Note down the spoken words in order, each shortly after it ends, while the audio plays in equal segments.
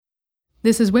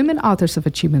This is Women Authors of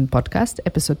Achievement podcast,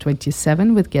 episode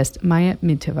 27, with guest Maja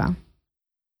Miteva.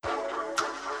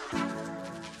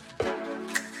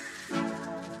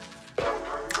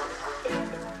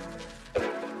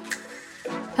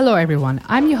 Hello everyone,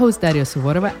 I'm your host Daria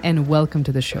Suvorova and welcome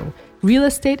to the show. Real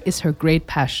estate is her great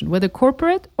passion, whether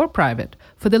corporate or private.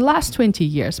 For the last 20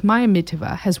 years, Maja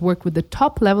Miteva has worked with the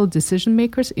top-level decision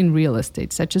makers in real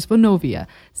estate, such as Vonovia,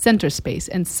 Centerspace,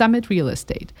 and Summit Real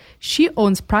Estate. She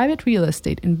owns private real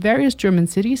estate in various German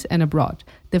cities and abroad.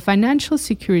 The financial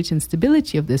security and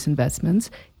stability of these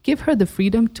investments give her the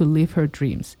freedom to live her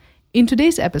dreams. In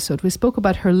today's episode, we spoke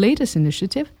about her latest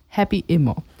initiative, Happy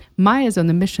Immo. Maja is on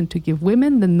a mission to give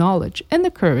women the knowledge and the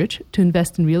courage to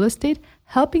invest in real estate,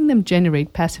 helping them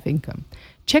generate passive income.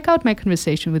 Check out my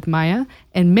conversation with Maja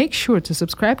and make sure to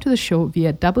subscribe to the show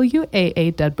via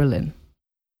WAA.Berlin.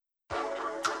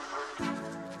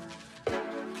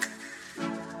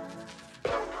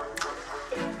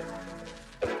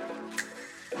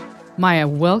 Maja,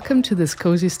 welcome to this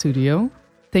cozy studio.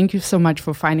 Thank you so much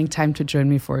for finding time to join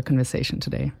me for a conversation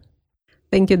today.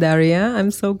 Thank you, Daria.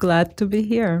 I'm so glad to be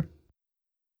here.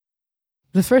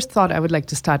 The first thought I would like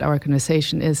to start our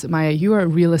conversation is, Maja, you are a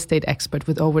real estate expert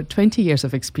with over 20 years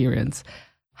of experience.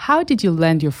 How did you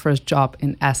land your first job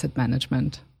in asset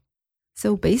management?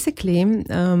 So basically,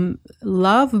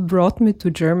 love brought me to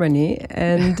Germany,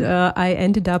 and I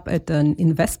ended up at an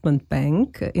investment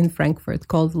bank in Frankfurt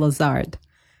called Lazard.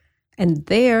 And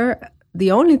there,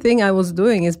 the only thing I was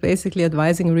doing is basically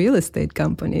advising real estate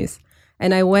companies.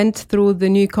 And I went through the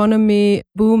new economy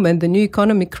boom and the new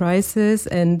economy crisis,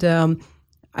 and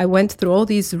I went through all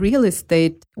these real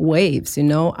estate waves,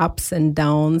 ups and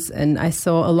downs, and I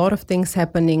saw a lot of things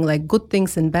happening, like good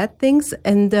things and bad things.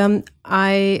 And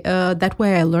that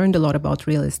way I learned a lot about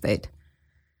real estate.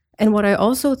 And what I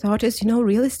also thought is,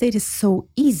 real estate is so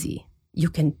easy. You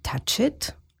can touch it,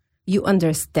 you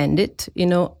understand it.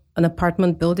 An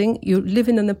apartment building, you live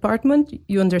in an apartment,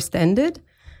 you understand it,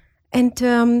 and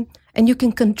you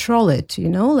can control it.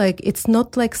 It's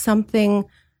not like something.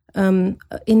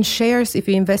 In shares, if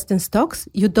you invest in stocks,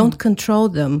 you don't control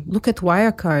them. Look at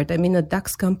Wirecard. A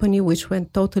DAX company which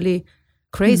went totally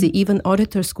crazy. Even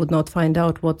auditors could not find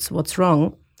out what's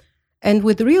wrong. And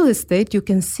with real estate, you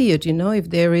can see it. If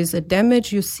there is a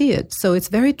damage, you see it. So it's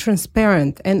very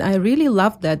transparent. And I really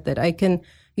love that I can,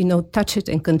 touch it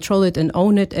and control it and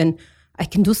own it, and I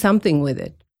can do something with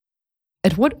it.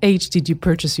 At what age did you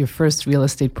purchase your first real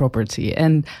estate property,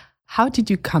 and how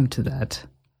did you come to that?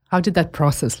 How did that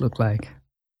process look like?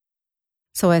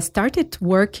 So I started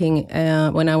working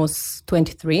when I was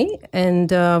 23,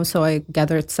 and so I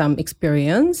gathered some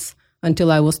experience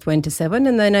until I was 27,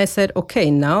 and then I said, okay,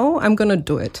 now I'm going to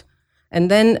do it. And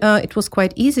then it was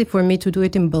quite easy for me to do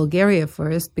it in Bulgaria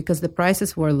first because the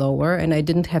prices were lower and I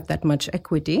didn't have that much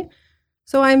equity.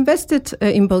 So I invested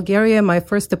in Bulgaria. My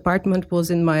first apartment was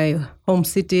in my home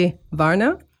city,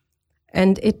 Varna.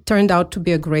 And it turned out to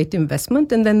be a great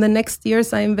investment. And then the next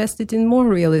years, I invested in more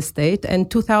real estate. And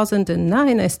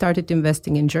 2009, I started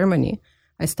investing in Germany.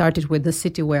 I started with the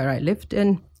city where I lived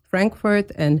in,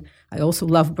 Frankfurt. And I also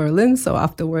love Berlin. So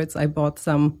afterwards, I bought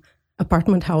some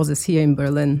apartment houses here in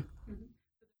Berlin.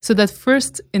 So that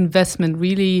first investment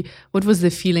really, what was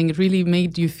the feeling? It really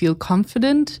made you feel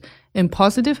confident and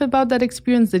positive about that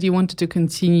experience, that you wanted to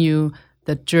continue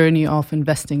that journey of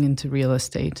investing into real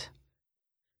estate?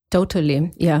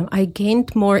 Totally. Yeah. I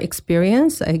gained more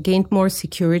experience. I gained more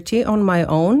security on my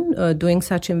own doing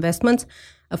such investments.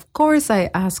 Of course, I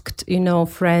asked,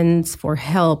 friends for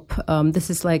help.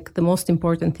 This is like the most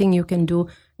important thing you can do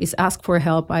is ask for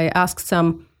help. I asked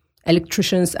some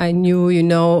electricians I knew,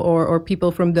 or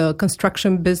people from the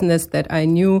construction business that I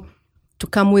knew to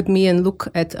come with me and look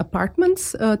at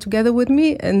apartments together with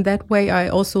me. And that way I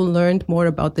also learned more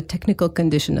about the technical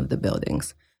condition of the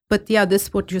buildings. But yeah,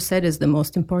 this, what you said, is the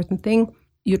most important thing.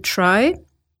 You try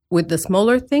with the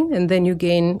smaller thing, and then you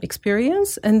gain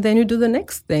experience, and then you do the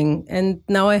next thing. And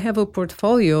now I have a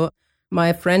portfolio.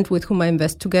 My friend with whom I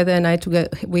invest together and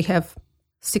we have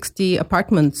 60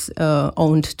 apartments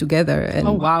owned together. And,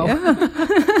 oh, wow. Yeah.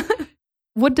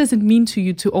 What does it mean to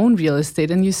you to own real estate?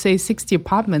 And you say 60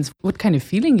 apartments. What kind of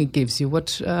feeling it gives you?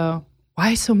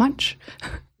 Why so much?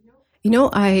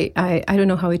 I don't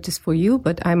know how it is for you,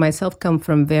 but I myself come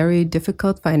from very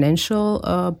difficult financial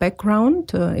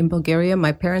background. In Bulgaria,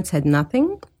 my parents had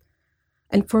nothing.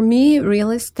 And for me, real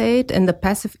estate and the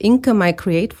passive income I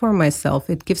create for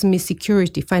myself, it gives me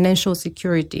security, financial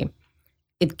security.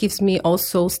 It gives me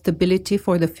also stability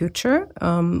for the future.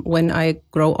 When I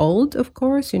grow old, of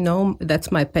course,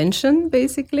 that's my pension,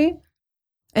 basically.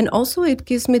 And also it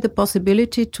gives me the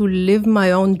possibility to live my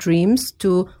own dreams,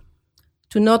 to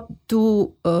to not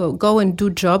go and do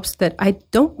jobs that I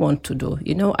don't want to do.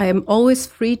 I am always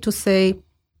free to say,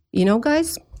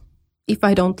 guys, if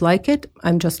I don't like it,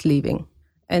 I'm just leaving.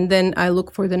 And then I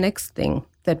look for the next thing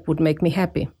that would make me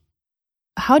happy.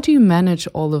 How do you manage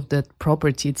all of that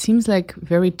property? It seems like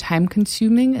very time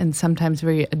consuming and sometimes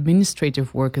very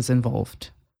administrative work is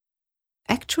involved.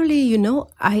 Actually,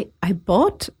 I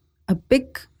bought a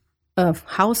big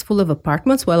house full of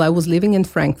apartments while I was living in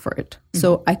Frankfurt. Mm-hmm.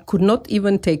 So I could not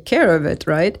even take care of it,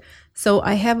 right? So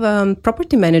I have a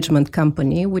property management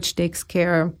company which takes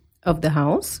care of the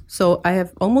house. So I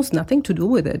have almost nothing to do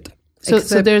with it. So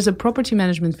there's a property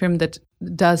management firm that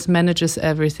manages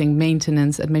everything,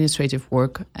 maintenance, administrative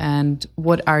work. And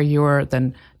what are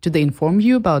do they inform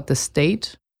you about the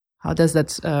state? How does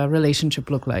that relationship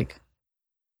look like?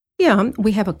 Yeah,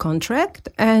 we have a contract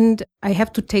and I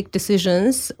have to take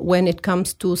decisions when it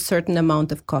comes to a certain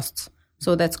amount of costs.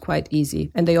 So that's quite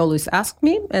easy. And they always ask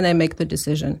me and I make the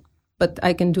decision. But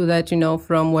I can do that,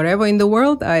 from wherever in the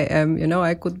world I am.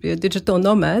 I could be a digital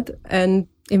nomad and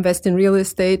invest in real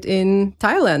estate in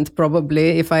Thailand,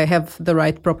 probably, if I have the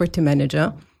right property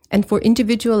manager. And for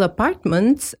individual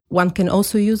apartments, one can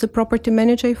also use a property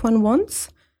manager if one wants.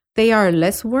 They are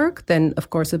less work than, of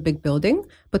course, a big building.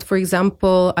 But for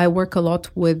example, I work a lot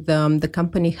with the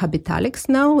company Habitalix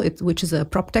now, which is a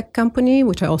PropTech company,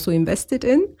 which I also invested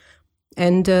in.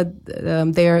 And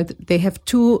they have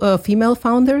two female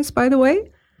founders, by the way.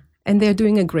 And they're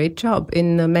doing a great job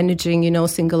in managing,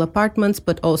 single apartments,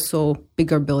 but also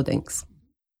bigger buildings.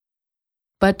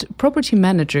 But property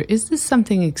manager, is this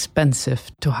something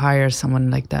expensive to hire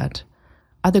someone like that?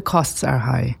 Other costs are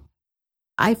high.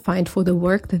 I find for the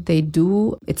work that they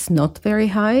do, it's not very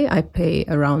high. I pay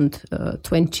around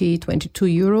 22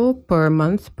 euro per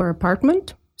month per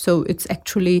apartment. So it's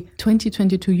actually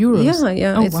 22 euros.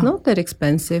 Yeah. Oh, it's not that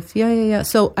expensive. Yeah.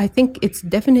 So I think it's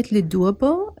definitely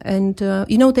doable. And,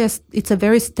 it's a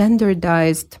very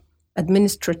standardized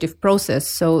administrative process.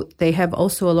 So they have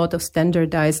also a lot of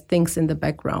standardized things in the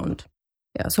background.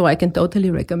 Yeah. So I can totally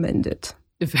recommend it.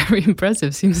 Very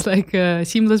impressive. Seems like a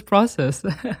seamless process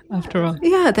after all.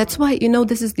 Yeah, that's why,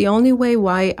 this is the only way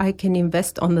why I can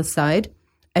invest on the side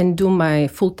and do my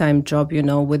full-time job,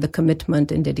 with the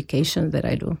commitment and dedication that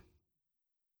I do.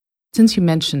 Since you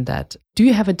mentioned that, do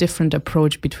you have a different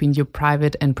approach between your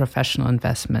private and professional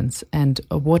investments? And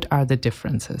what are the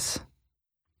differences?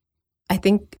 I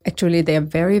think actually they are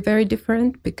very, very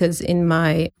different because in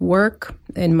my work,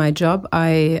 in my job,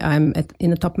 I'm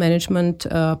in a top management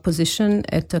position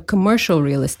at a commercial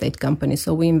real estate company.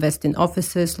 So we invest in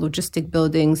offices, logistic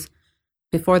buildings.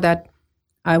 Before that,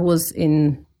 I was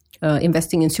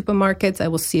investing in supermarkets. I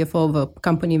was CFO of a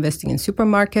company investing in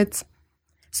supermarkets.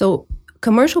 So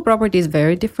commercial property is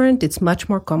very different. It's much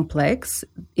more complex.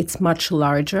 It's much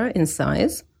larger in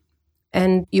size.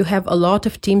 And you have a lot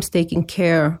of teams taking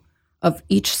care of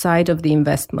each side of the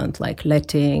investment, like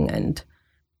letting and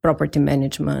property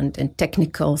management and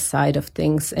technical side of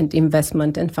things and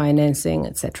investment and financing,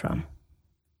 etc.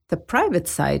 The private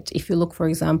side, if you look, for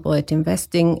example, at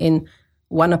investing in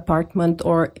one apartment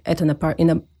or in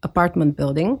an apartment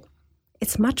building,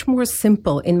 it's much more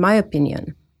simple, in my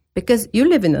opinion, because you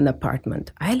live in an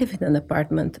apartment. I live in an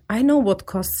apartment. I know what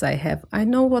costs I have. I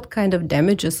know what kind of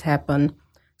damages happen.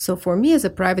 So for me as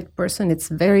a private person, it's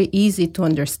very easy to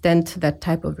understand that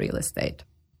type of real estate.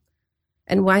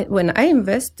 And when I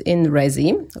invest in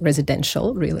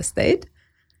residential real estate,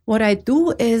 what I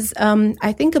do is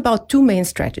I think about two main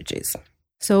strategies.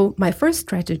 So my first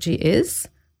strategy is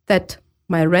that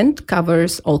my rent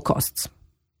covers all costs.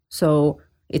 So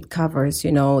it covers,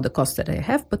 the costs that I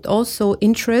have, but also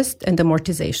interest and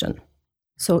amortization.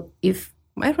 So if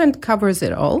my rent covers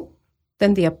it all,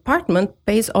 then the apartment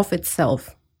pays off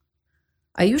itself.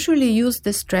 I usually use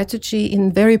this strategy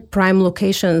in very prime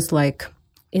locations, like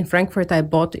in Frankfurt, I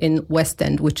bought in West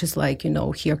End, which is like,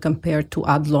 here compared to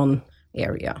Adlon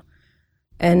area.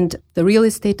 And the real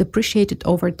estate appreciated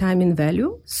over time in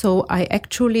value. So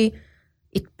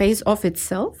it pays off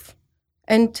itself.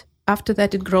 And after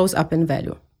that, it grows up in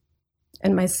value.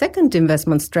 And my second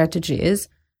investment strategy is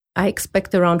I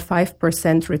expect around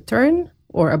 5% return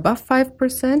or above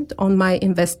 5% on my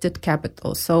invested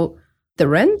capital. So the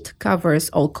rent covers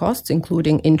all costs,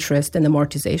 including interest and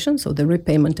amortization, so the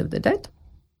repayment of the debt.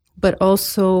 But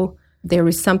also there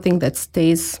is something that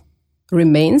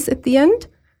remains at the end,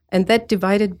 and that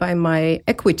divided by my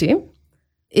equity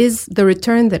is the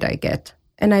return that I get.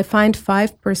 And I find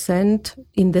 5%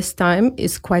 in this time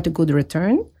is quite a good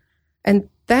return. And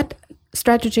that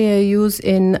strategy I use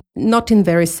not in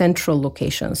very central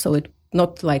locations, so it's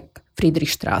not like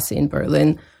Friedrichstraße in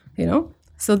Berlin,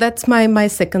 So that's my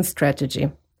second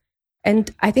strategy. And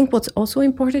I think what's also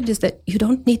important is that you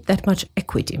don't need that much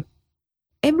equity.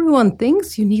 Everyone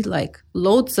thinks you need like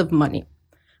loads of money,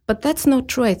 but that's not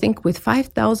true. I think with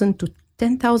 5,000 to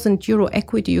 10,000 euro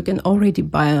equity, you can already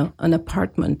buy an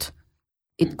apartment.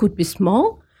 It could be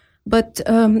small, but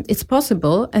it's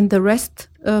possible. And the rest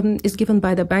is given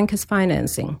by the bank as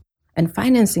financing. And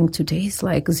financing today is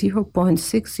like 0.6,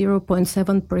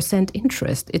 0.7%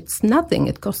 interest. It's nothing.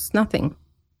 It costs nothing.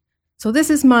 So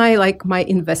this is my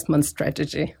investment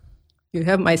strategy. You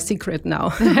have my secret now.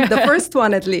 The first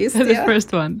one, at least. The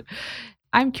first one.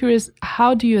 I'm curious,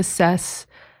 how do you assess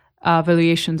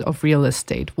valuations of real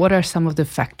estate? What are some of the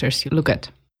factors you look at?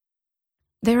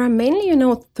 There are mainly,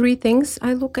 three things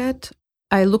I look at.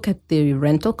 I look at the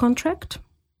rental contract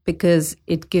because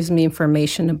it gives me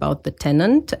information about the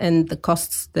tenant and the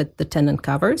costs that the tenant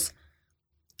covers.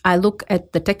 I look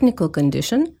at the technical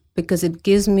condition because it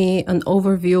gives me an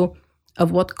overview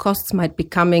of what costs might be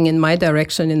coming in my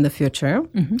direction in the future.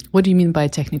 Mm-hmm. What do you mean by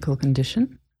technical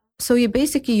condition? So you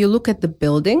look at the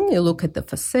building, you look at the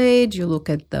facade, you look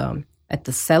at the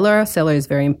cellar. Cellar is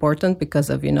very important because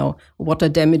of, water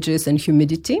damages and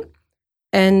humidity.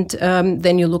 And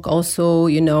then you look also,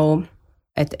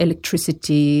 at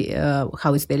electricity.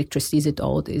 How is the electricity? Is it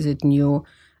old? Is it new?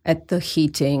 At the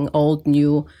heating, old,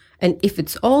 new. And if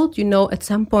it's old, at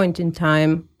some point in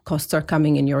time, costs are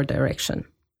coming in your direction.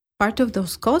 Part of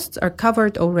those costs are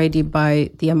covered already by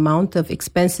the amount of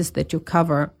expenses that you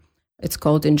cover. It's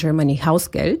called in Germany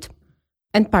Hausgeld,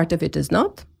 and part of it is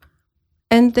not.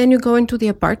 And then you go into the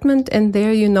apartment, and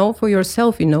there for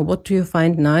yourself, what do you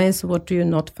find nice, what do you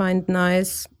not find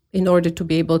nice, in order to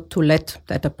be able to let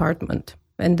that apartment.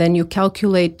 And then you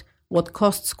calculate what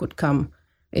costs could come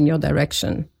in your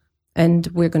direction. And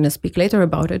we're going to speak later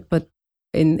about it, but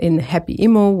in Happy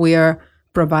Immo, we are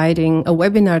providing a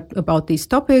webinar about these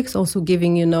topics, also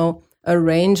giving, a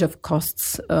range of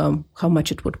costs, how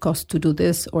much it would cost to do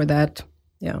this or that.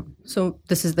 Yeah. So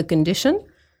this is the condition.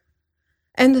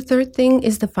 And the third thing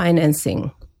is the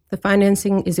financing. The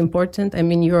financing is important. I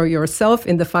mean, you're yourself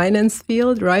in the finance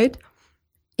field, right?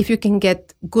 If you can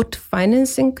get good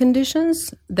financing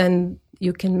conditions, then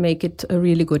you can make it a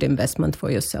really good investment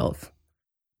for yourself.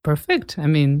 Perfect. I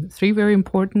mean, three very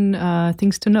important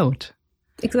things to note.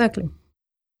 Exactly.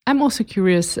 I'm also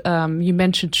curious, you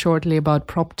mentioned shortly about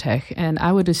PropTech, and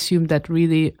I would assume that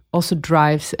really also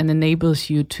drives and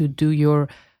enables you to do your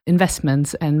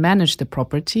investments and manage the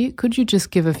property. Could you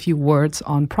just give a few words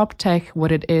on PropTech,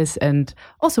 what it is, and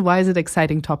also why is it an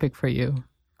exciting topic for you?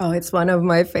 Oh, it's one of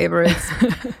my favorites.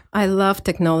 I love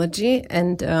technology,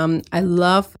 and I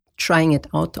love trying it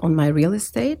out on my real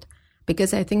estate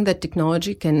because I think that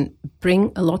technology can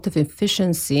bring a lot of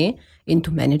efficiency into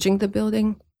managing the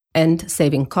building and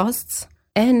saving costs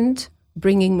and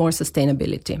bringing more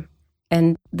sustainability.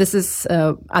 And this is,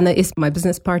 Anna is my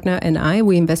business partner, and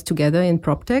we invest together in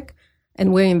PropTech.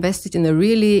 And we're invested in a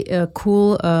really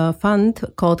cool fund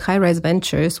called High Rise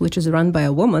Ventures, which is run by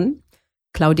a woman,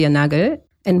 Claudia Nagel.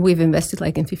 And we've invested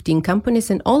in 15 companies.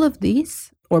 And all of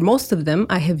these, or most of them,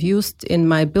 I have used in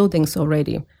my buildings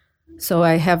already. So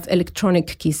I have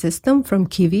electronic key system from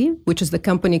Kiwi, which is the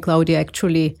company Claudia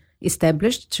actually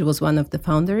established. She was one of the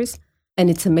founders. And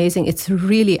it's amazing. It's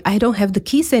really, I don't have the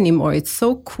keys anymore. It's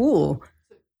so cool.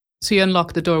 So you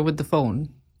unlock the door with the phone?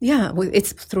 Yeah,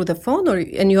 it's through the phone,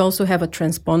 and you also have a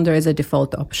transponder as a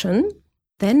default option.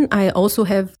 Then I also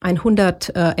have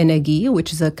 100 Energie,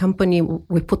 which is a company,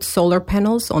 we put solar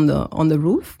panels on the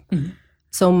roof. Mm-hmm.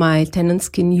 So my tenants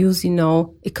can use,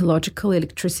 ecological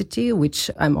electricity, which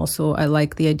I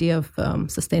like the idea of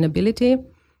sustainability.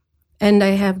 And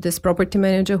I have this property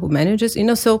manager who manages,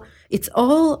 so it's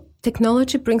all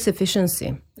technology brings efficiency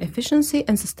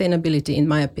and sustainability, in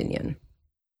my opinion.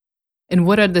 And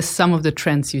what are some of the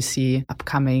trends you see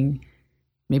upcoming,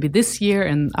 maybe this year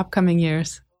and upcoming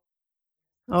years?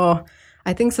 Oh,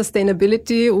 I think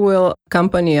sustainability will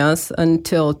accompany us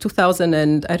until 2000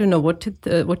 and I don't know, what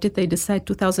did they decide?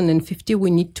 2050, we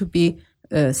need to be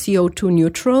CO2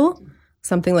 neutral.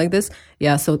 Something like this.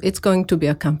 Yeah, so it's going to be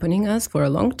accompanying us for a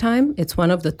long time. It's one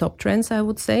of the top trends, I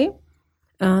would say.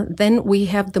 Then we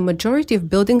have the majority of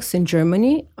buildings in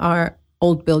Germany are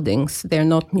old buildings. They're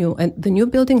not new. And the new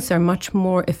buildings are much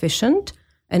more efficient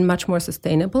and much more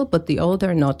sustainable, but the old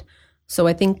are not. So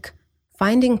I think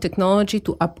finding technology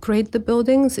to upgrade the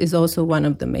buildings is also one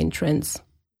of the main trends.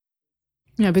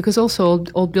 Yeah, because also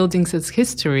old buildings, it's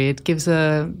history. It gives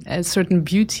a certain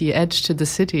beauty edge to the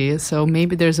city. So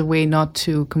maybe there's a way not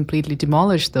to completely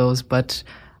demolish those, but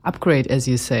upgrade, as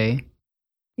you say.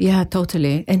 Yeah,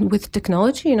 totally. And with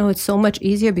technology, it's so much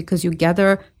easier because you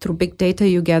gather through big data,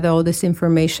 you gather all this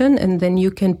information and then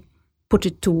you can put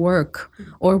it to work.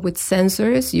 Or with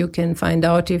sensors, you can find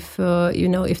out if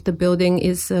the building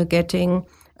is getting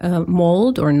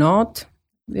mold or not.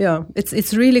 Yeah,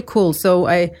 it's really cool. So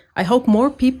I hope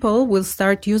more people will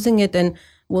start using it and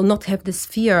will not have this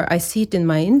fear. I see it in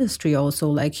my industry also,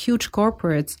 like huge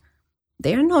corporates.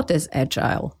 They are not as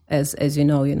agile as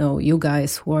you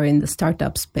guys who are in the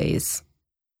startup space.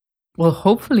 Well,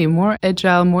 hopefully more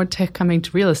agile, more tech coming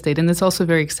to real estate. And it's also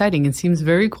very exciting. It seems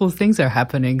very cool things are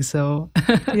happening. So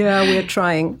yeah, we're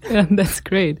trying. Yeah, that's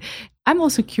great. I'm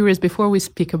also curious, before we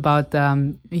speak about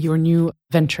your new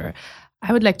venture,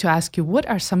 I would like to ask you, what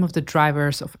are some of the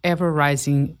drivers of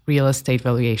ever-rising real estate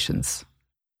valuations?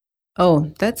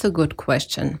 Oh, that's a good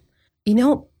question.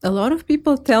 A lot of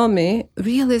people tell me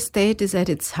real estate is at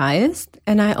its highest.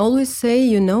 And I always say,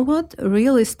 you know what?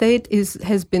 Real estate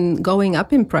has been going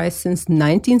up in price since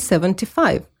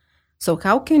 1975. So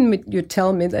how can you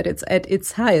tell me that it's at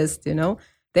its highest,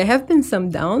 There have been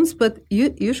some downs, but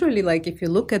usually, like if you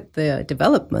look at the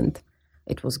development,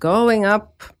 it was going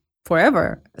up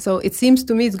forever. So it seems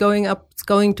to me it's going up. It's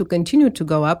going to continue to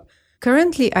go up.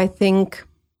 Currently, I think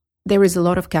there is a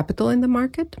lot of capital in the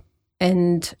market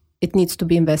and it needs to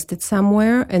be invested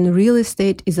somewhere. And real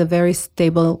estate is a very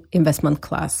stable investment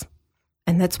class.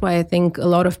 And that's why I think a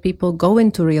lot of people go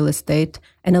into real estate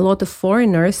and a lot of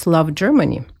foreigners love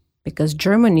Germany because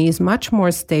Germany is much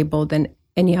more stable than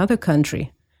any other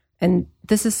country. And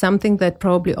this is something that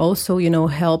probably also,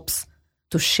 helps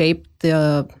to shape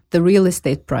the real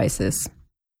estate prices.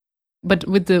 But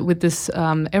with this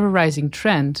ever-rising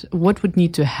trend, what would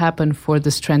need to happen for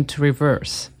this trend to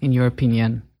reverse, in your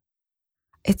opinion?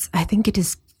 I think it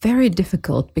is very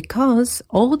difficult because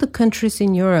all the countries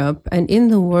in Europe and in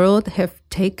the world have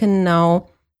taken now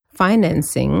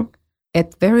financing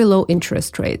at very low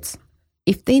interest rates.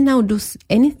 If they now do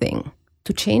anything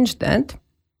to change that,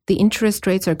 the interest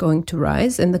rates are going to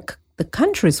rise and the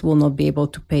countries will not be able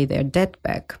to pay their debt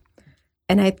back.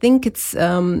 And I think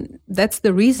that's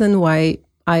the reason why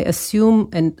I assume,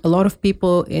 and a lot of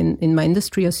people in my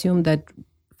industry assume, that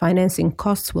financing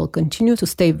costs will continue to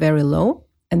stay very low.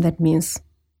 And that means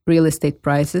real estate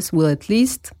prices will at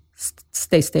least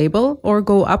stay stable or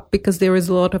go up because there is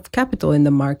a lot of capital in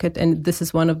the market. And this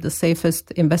is one of the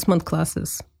safest investment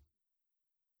classes.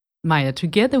 Maya,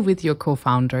 together with your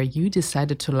co-founder, you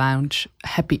decided to launch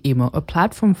Happy Immo, a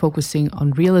platform focusing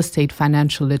on real estate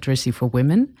financial literacy for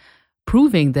women,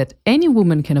 proving that any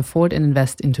woman can afford and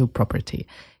invest into property.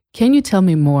 Can you tell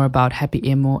me more about Happy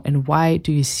Immo and why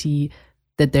do you see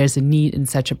that there's a need in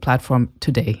such a platform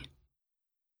today?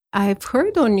 I've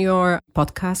heard on your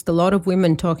podcast a lot of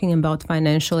women talking about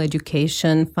financial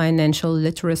education, financial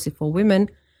literacy for women.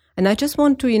 And I just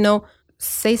want to,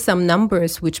 say some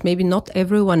numbers which maybe not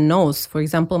everyone knows. For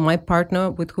example, my partner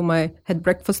with whom I had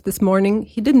breakfast this morning,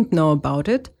 he didn't know about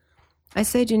it. I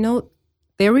said,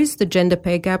 there is the gender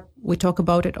pay gap. We talk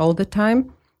about it all the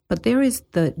time. But there is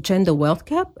the gender wealth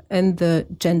gap and the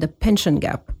gender pension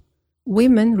gap.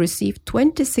 Women receive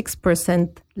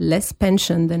 26% less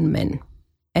pension than men.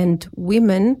 And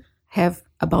women have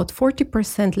about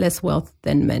 40% less wealth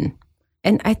than men.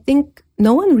 And I think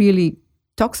no one really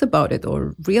talks about it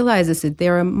or realizes it.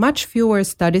 There are much fewer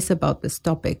studies about this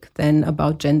topic than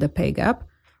about gender pay gap.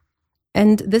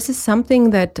 And this is something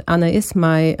that Anais,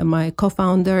 my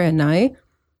co-founder, and I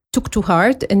took to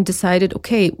heart and decided,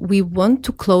 okay, we want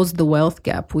to close the wealth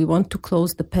gap. We want to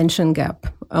close the pension gap.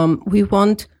 We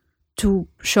want to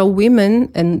show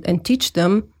women and teach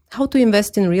them how to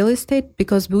invest in real estate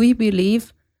because we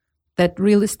believe that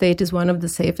real estate is one of the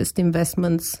safest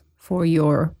investments for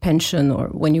your pension or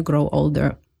when you grow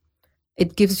older.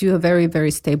 It gives you a very, very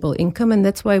stable income. And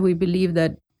that's why we believe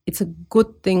that it's a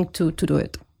good thing to do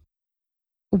it.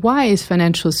 Why is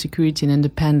financial security and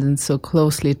independence so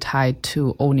closely tied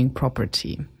to owning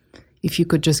property? If you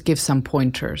could just give some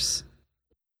pointers.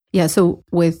 Yeah, so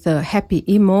with Happy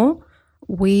Immo,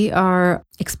 we are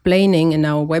explaining in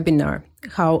our webinar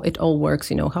how it all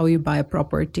works, how you buy a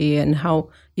property and how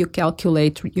you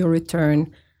calculate your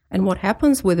return. And what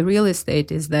happens with real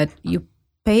estate is that you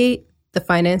pay the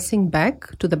financing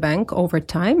back to the bank over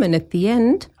time. And at the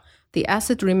end, the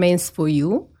asset remains for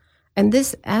you. And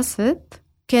this asset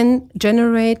can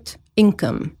generate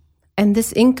income. And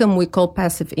this income we call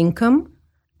passive income.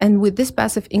 And with this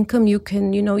passive income, you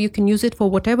can use it for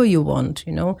whatever you want.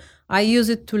 I use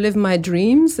it to live my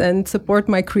dreams and support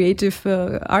my creative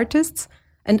artists.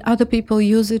 And other people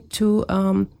use it to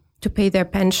pay their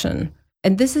pension.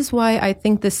 And this is why I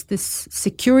think this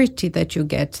security that you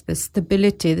get, this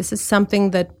stability, this is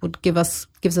something that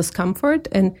gives us comfort,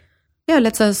 and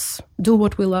lets us do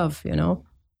what we love,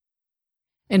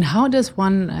 And how does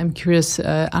one, I'm curious,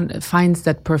 finds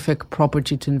that perfect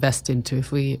property to invest into?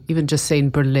 If we even just say in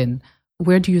Berlin,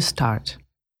 where do you start?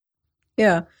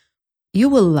 Yeah, you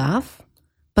will laugh,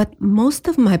 but most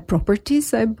of my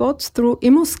properties I bought through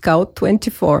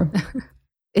ImmoScout24.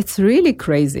 It's really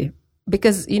crazy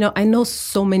because, I know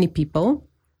so many people,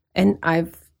 and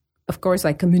of course,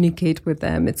 I communicate with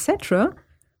them, etc.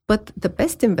 But the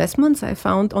best investments I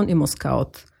found on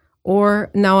ImmoScout. Or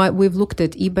now we've looked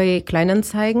at eBay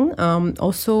Kleinanzeigen,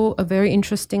 also a very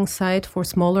interesting site for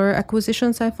smaller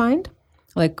acquisitions, I find,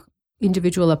 like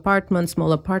individual apartments,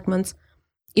 small apartments.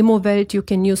 Immowelt you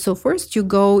can use. So first you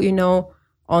go,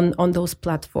 on those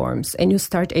platforms and you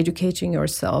start educating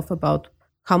yourself about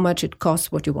how much it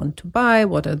costs, what you want to buy,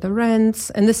 what are the rents.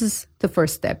 And this is the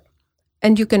first step.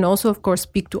 And you can also, of course,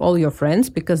 speak to all your friends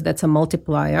because that's a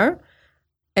multiplier.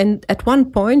 And at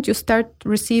one point, you start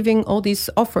receiving all these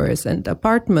offers and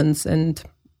apartments, and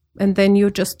then you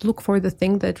just look for the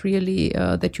thing that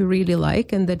you really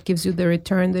like, and that gives you the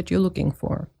return that you're looking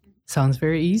for. Sounds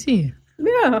very easy.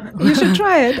 Yeah, you should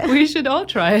try it. We should all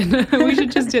try it. We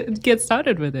should just get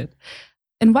started with it.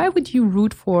 And why would you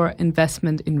root for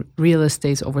investment in real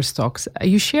estate over stocks?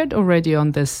 You shared already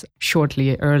on this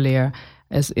shortly earlier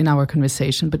as in our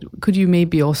conversation, but could you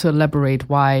maybe also elaborate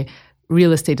why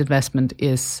real estate investment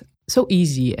is so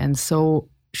easy and so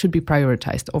should be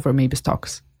prioritized over maybe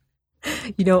stocks?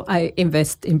 I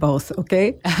invest in both,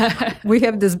 okay? We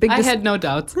have this big... I had no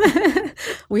doubt.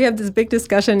 We have this big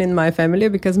discussion in my family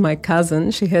because my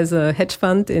cousin, she has a hedge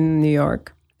fund in New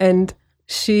York. And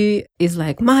she is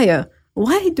like, Maya,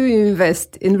 why do you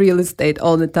invest in real estate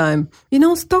all the time?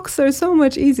 Stocks are so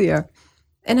much easier.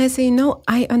 And I say, no,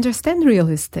 I understand real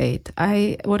estate.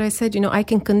 What I said, I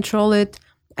can control it.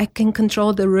 I can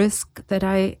control the risk that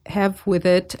I have with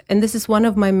it. And this is one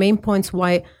of my main points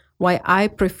why I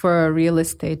prefer real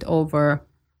estate over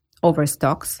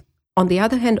stocks. On the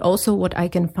other hand, also what I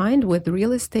can find with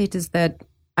real estate is that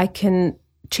I can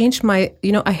change I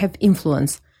have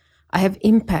influence. I have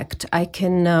impact. I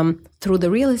can, through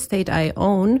the real estate I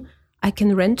own, I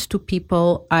can rent to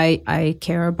people I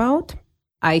care about.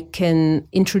 I can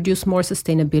introduce more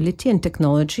sustainability and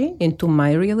technology into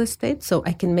my real estate. So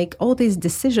I can make all these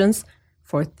decisions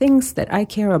for things that I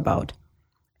care about.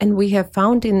 And we have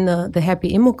found in the Happy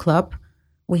Immo Club,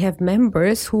 we have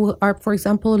members who are, for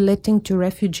example, letting to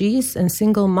refugees and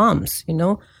single moms.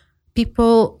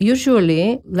 People,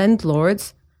 usually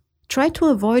landlords, try to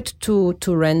avoid to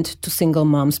rent to single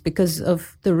moms because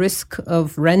of the risk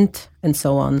of rent and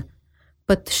so on.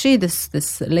 But she,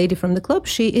 this lady from the club,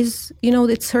 she is,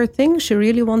 it's her thing. She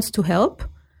really wants to help,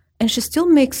 and she still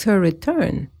makes her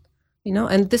return,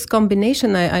 and this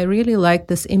combination, I really like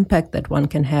this impact that one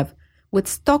can have. With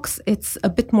stocks, it's a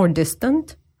bit more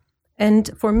distant.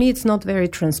 And for me, it's not very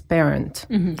transparent.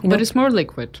 Mm-hmm. But it's more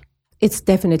liquid. It's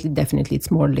definitely, it's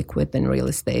more liquid than real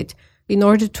estate. In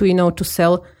order to, to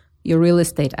sell your real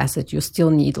estate asset, you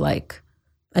still need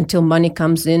until money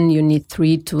comes in, you need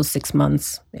 3 to 6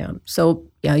 months. Yeah. So,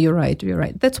 you're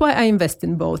right. That's why I invest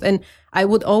in both. And I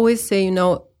would always say,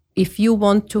 if you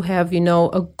want to have,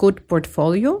 a good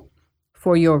portfolio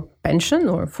for your pension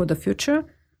or for the future,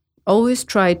 always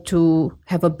try to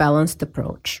have a balanced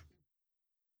approach.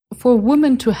 For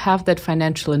women to have that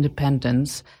financial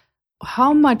independence,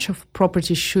 how much of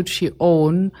property should she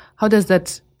own? How does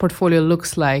that portfolio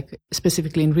looks like,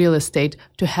 specifically in real estate,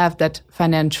 to have that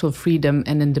financial freedom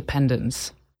and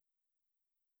independence?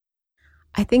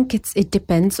 I think it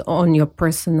depends on your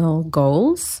personal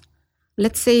goals.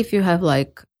 Let's say if you have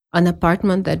an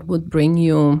apartment that would bring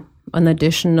you an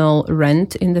additional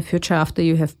rent in the future after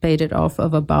you have paid it off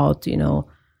of about,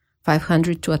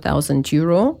 500 to 1,000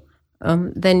 euro,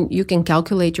 then you can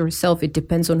calculate yourself. It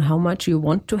depends on how much you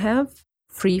want to have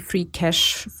free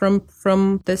cash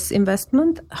from this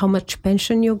investment, how much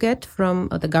pension you get from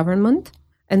the government.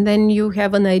 And then you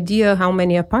have an idea how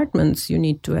many apartments you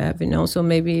need to have, So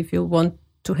maybe if you want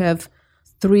to have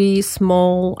 3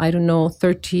 small,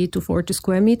 30 to 40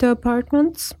 square meter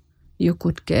apartments, you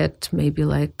could get maybe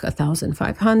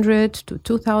 1,500 to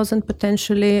 2,000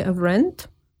 potentially of rent.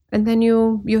 And then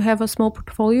you have a small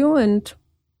portfolio and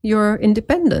you're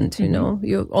independent,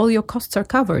 mm-hmm. All your costs are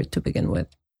covered to begin with.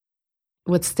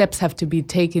 What steps have to be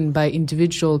taken by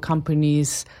individual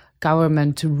companies,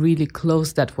 government to really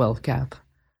close that wealth gap?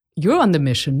 You're on the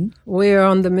mission. We're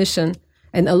on the mission.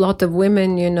 And a lot of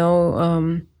women,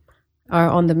 are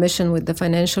on the mission with the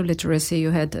financial literacy.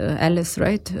 You had Alice,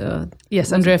 right?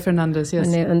 Yes, Andrea Fernandez.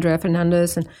 Yes, Andrea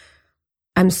Fernandez, and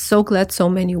I'm so glad so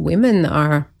many women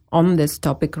are on this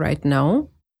topic right now.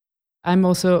 I'm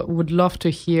also would love to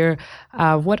hear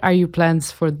what are your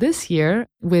plans for this year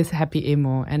with Happy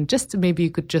Emo, and just maybe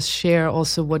you could just share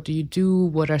also what do you do,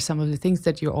 what are some of the things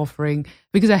that you're offering,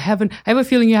 because I have a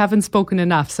feeling you haven't spoken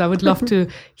enough, so I would love to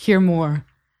hear more.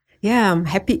 Yeah,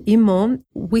 Happy Emo,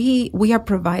 we are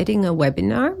providing a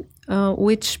webinar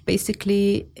which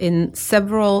basically in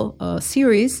several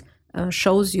series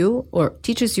shows you or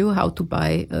teaches you how to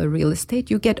buy real estate.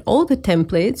 You get all the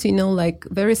templates, like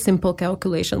very simple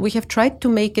calculation. We have tried to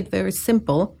make it very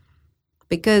simple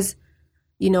because,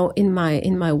 in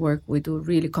my work, we do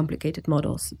really complicated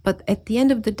models. But at the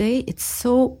end of the day, it's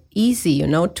so easy,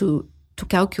 to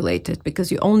calculate it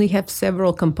because you only have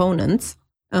several components.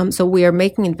 So we are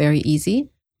making it very easy.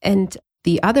 And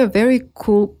the other very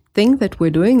cool thing that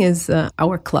we're doing is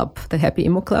our club, the Happy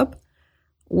Emo Club,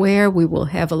 where we will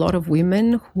have a lot of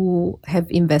women who have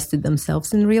invested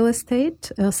themselves in real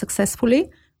estate successfully,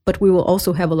 but we will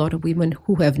also have a lot of women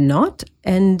who have not,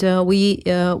 and we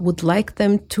would like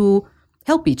them to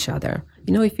help each other.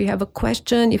 If you have a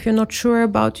question, if you're not sure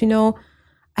about,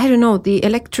 the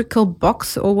electrical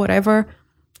box or whatever,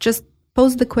 just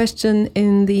post the question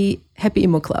in the Happy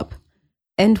Emo Club.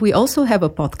 And we also have a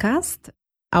podcast.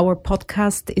 Our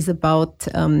podcast is about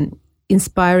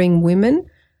inspiring women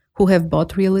who have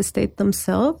bought real estate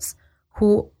themselves,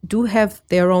 who do have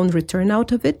their own return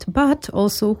out of it, but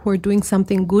also who are doing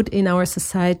something good in our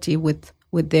society with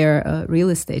their real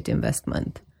estate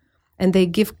investment. And they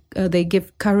give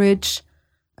courage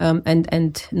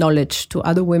and knowledge to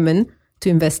other women to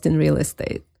invest in real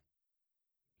estate.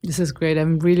 This is great.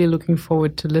 I'm really looking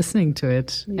forward to listening to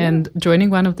it and joining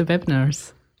one of the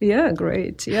webinars. Yeah,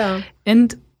 great. Yeah.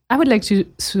 And I would like to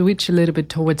switch a little bit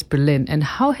towards Berlin. And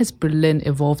how has Berlin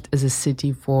evolved as a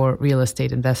city for real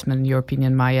estate investment, in your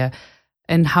opinion, Maya?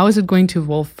 And how is it going to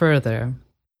evolve further?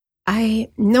 I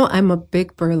know I'm a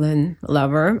big Berlin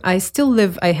lover. I still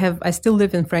live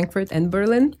in Frankfurt and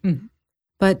Berlin,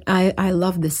 but I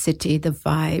love the city, the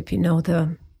vibe,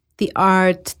 the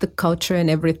art, the culture and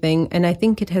everything. And I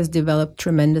think it has developed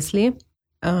tremendously.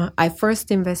 I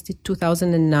first invested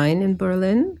 2009 in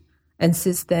Berlin. And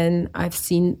since then, I've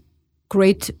seen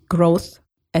great growth,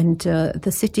 and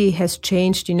the city has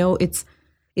changed.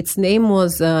 Its name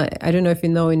was, I don't know if you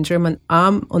know in German,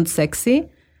 Arm und Sexy,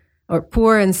 or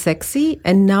Poor and Sexy.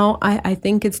 And now I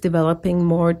think it's developing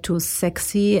more to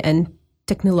sexy and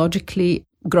technologically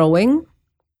growing.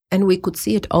 And we could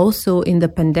see it also in the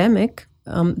pandemic,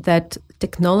 that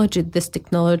this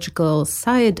technological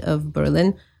side of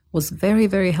Berlin was very,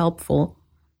 very helpful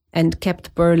and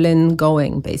kept Berlin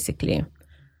going, basically.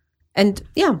 And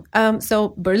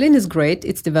so Berlin is great.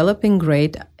 It's developing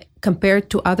great. Compared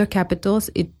to other capitals,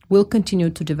 it will continue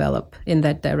to develop in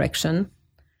that direction.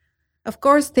 Of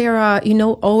course, there are,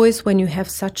 always when you have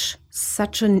such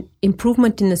an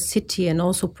improvement in a city and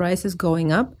also prices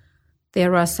going up,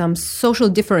 there are some social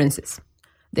differences.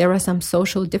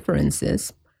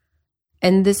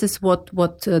 And this is what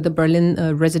the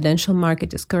Berlin residential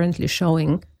market is currently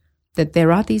showing, that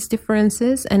there are these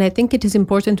differences. And I think it is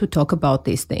important to talk about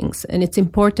these things. And it's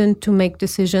important to make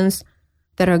decisions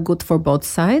that are good for both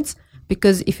sides,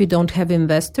 because if you don't have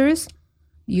investors,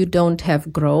 you don't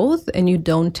have growth, and you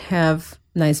don't have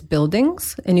nice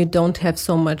buildings, and you don't have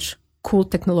so much cool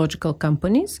technological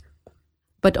companies.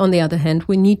 But on the other hand,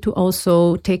 we need to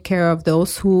also take care of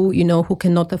those who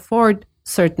cannot afford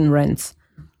certain rents.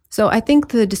 So I think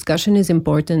the discussion is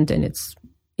important, and it's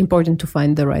important to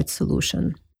find the right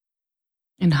solution.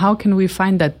 And how can we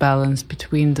find that balance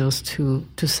between those two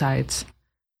sides?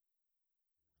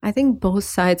 I think both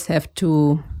sides have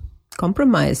to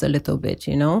compromise a little bit,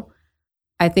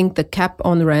 I think the cap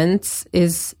on rents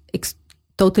is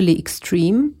totally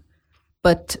extreme,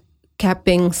 but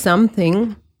capping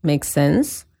something makes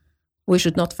sense. We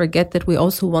should not forget that we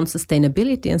also want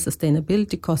sustainability, and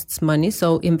sustainability costs money.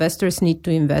 So investors need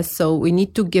to invest. So we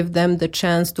need to give them the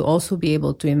chance to also be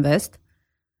able to invest.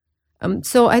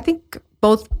 So I think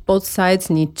both sides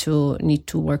need to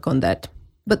work on that.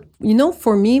 But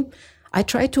for me, I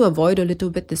try to avoid a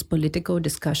little bit this political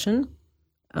discussion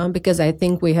because I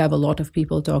think we have a lot of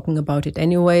people talking about it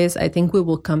anyways. I think we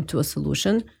will come to a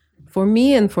solution. For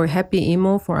me and for Happy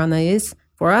Emo, for Anais,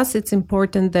 for us, it's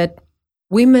important that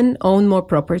women own more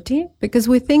property, because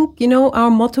we think, our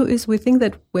motto is, we think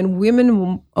that when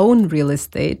women own real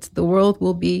estate, the world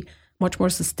will be much more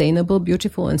sustainable,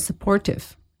 beautiful, and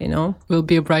supportive. Will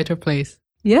be a brighter place.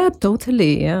 Yeah,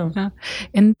 totally. Yeah. Yeah.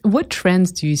 And what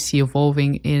trends do you see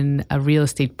evolving in real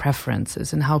estate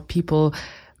preferences and how people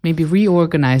maybe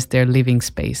reorganize their living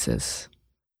spaces?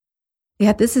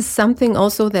 Yeah, this is something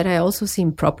also that I also see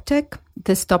in PropTech.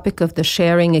 This topic of the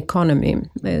sharing economy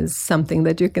is something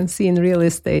that you can see in real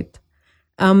estate.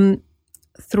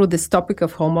 Through this topic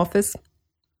of home office,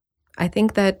 I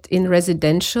think that in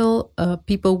residential,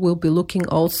 people will be looking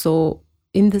also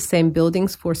in the same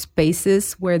buildings for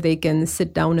spaces where they can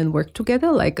sit down and work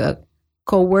together, like a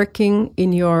co-working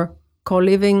in your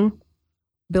co-living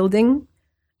building.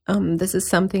 This is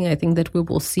something I think that we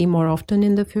will see more often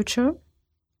in the future.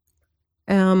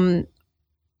 And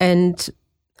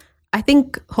I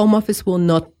think home office will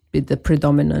not be the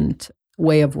predominant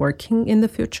way of working in the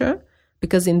future,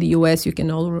 because in the US, you can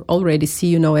already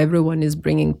see, everyone is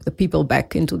bringing the people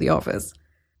back into the office,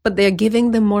 but they're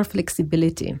giving them more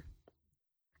flexibility.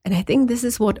 And I think this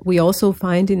is what we also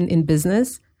find in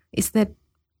business, is that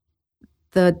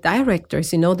the directors,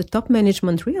 the top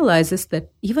management realizes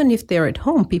that even if they're at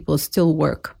home, people still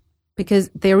work, because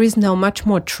there is now much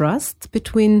more trust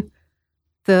between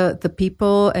the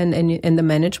people and the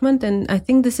management. And I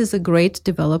think this is a great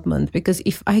development, because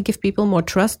if I give people more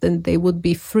trust, then they would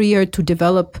be freer to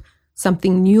develop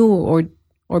something new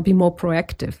or be more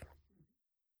proactive.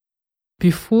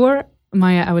 Before,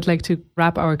 Maya, I would like to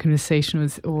wrap our conversation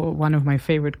with one of my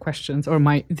favorite questions, or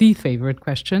the favorite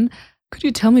question. Could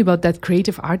you tell me about that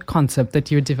creative art concept that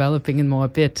you're developing in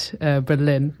Moabit,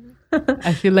 Berlin?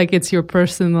 I feel like it's your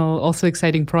personal, also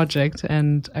exciting project,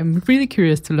 and I'm really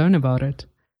curious to learn about it.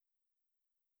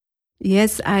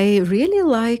 Yes, I really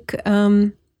like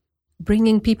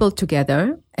bringing people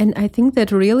together. And I think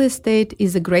that real estate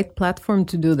is a great platform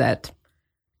to do that.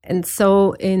 And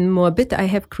so in Moabit, I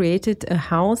have created a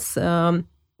house that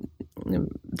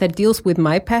deals with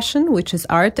my passion, which is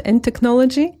art and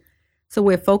technology. So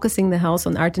we're focusing the house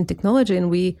on art and technology, and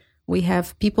we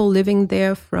have people living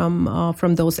there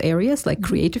from those areas, like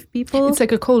creative people. It's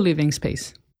like a co-living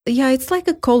space. Yeah, it's like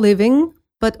a co-living,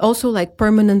 but also like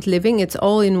permanent living. It's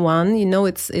all in one.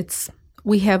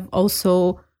 We have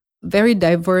also very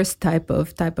diverse type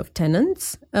of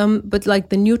tenants. But like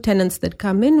the new tenants that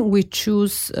come in, we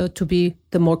choose to be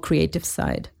the more creative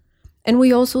side. And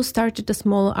we also started a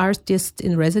small artist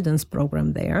in residence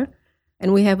program there,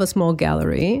 and we have a small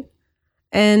gallery.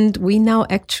 And we now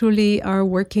actually are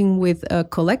working with a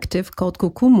collective called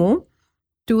Kukumu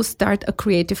to start a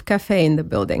creative cafe in the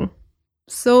building.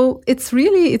 So it's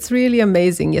really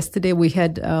amazing. Yesterday we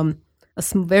had a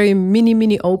very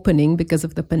mini opening because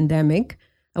of the pandemic.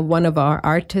 One of our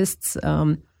artists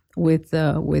with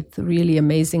really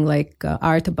amazing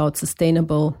art about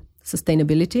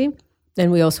sustainability.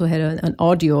 And we also had an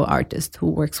audio artist who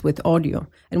works with audio.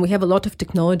 And we have a lot of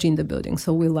technology in the building.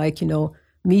 So we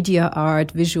media art,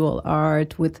 visual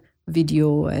art with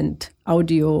video and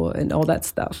audio and all that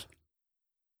stuff.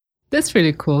 That's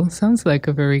really cool. Sounds like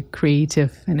a very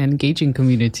creative and engaging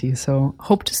community. So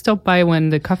hope to stop by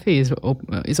when the cafe is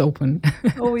open.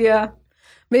 Oh, yeah.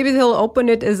 Maybe they'll open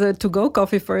it as a to-go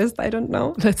coffee first. I don't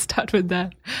know. Let's start with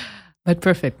that. But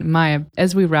perfect. Maya,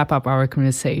 as we wrap up our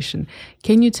conversation,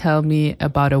 can you tell me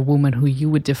about a woman who you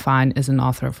would define as an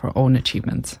author of her own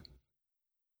achievements?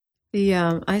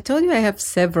 Yeah, I told you I have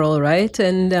several, right?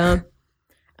 And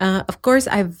of course,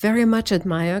 I very much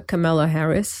admire Kamala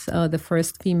Harris, the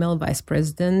first female vice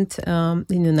president in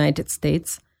the United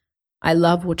States. I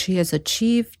love what she has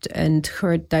achieved and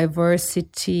her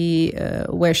diversity,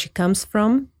 where she comes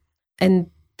from. And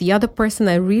the other person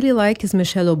I really like is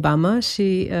Michelle Obama.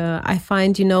 I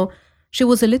find, she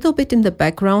was a little bit in the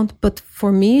background, but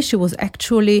for me, she was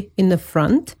actually in the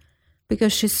front,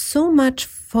 because she so much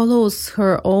follows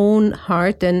her own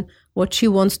heart and what she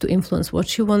wants to influence, what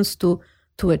she wants to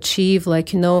achieve,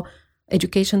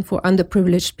 education for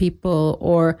underprivileged people,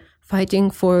 or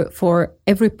fighting for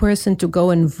every person to go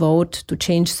and vote to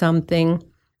change something.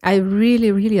 I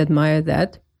really, really admire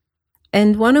that.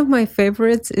 And one of my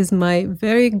favorites is my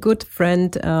very good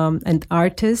friend and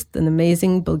artist, an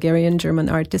amazing Bulgarian-German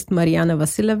artist, Mariana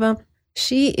Vasileva.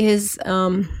 She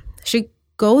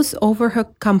goes over her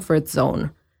comfort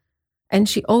zone, and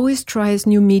she always tries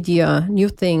new media, new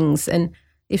things. And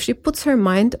if she puts her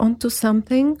mind onto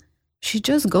something, she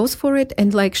just goes for it,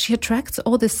 and she attracts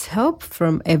all this help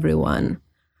from everyone.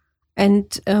 And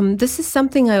this is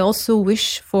something I also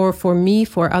wish for me,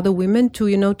 for other women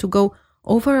to go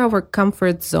over our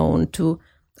comfort zone, to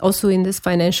also in this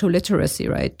financial literacy,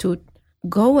 right? To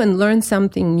go and learn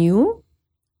something new,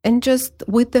 and just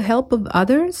with the help of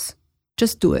others,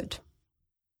 just do it.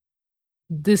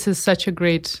 this is such a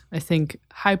great, I think,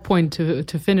 high point to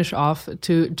finish off,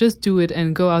 to just do it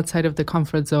and go outside of the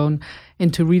comfort zone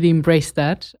and to really embrace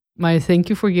that. Maya, thank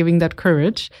you for giving that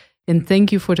courage. And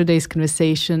thank you for today's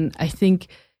conversation. I think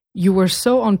you were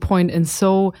so on point and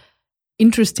so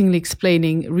interestingly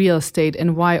explaining real estate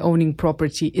and why owning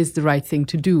property is the right thing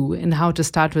to do and how to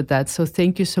start with that. So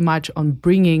thank you so much on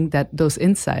bringing those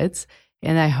insights.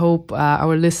 And I hope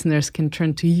our listeners can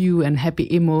turn to you and Happy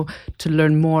Immo to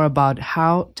learn more about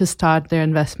how to start their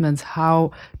investments,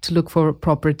 how to look for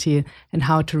property, and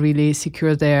how to really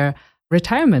secure their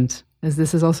retirement, as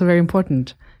this is also very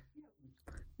important.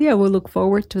 Yeah, we'll look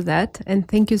forward to that. And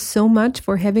thank you so much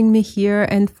for having me here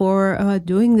and for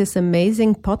doing this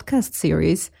amazing podcast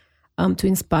series to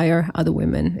inspire other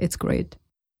women. It's great.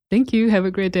 Thank you. Have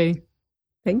a great day.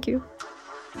 Thank you.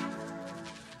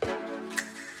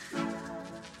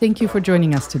 Thank you for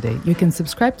joining us today. You can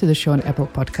subscribe to the show on Apple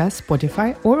Podcasts,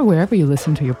 Spotify, or wherever you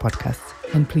listen to your podcasts.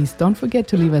 And please don't forget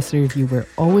to leave us a review. We're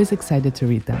always excited to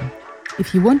read them.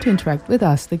 If you want to interact with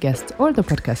us, the guests, or the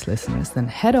podcast listeners, then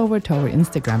head over to our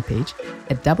Instagram page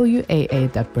at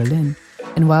WAA.Berlin.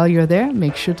 And while you're there,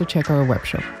 make sure to check our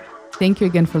webshop. Thank you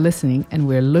again for listening, and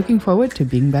we're looking forward to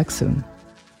being back soon.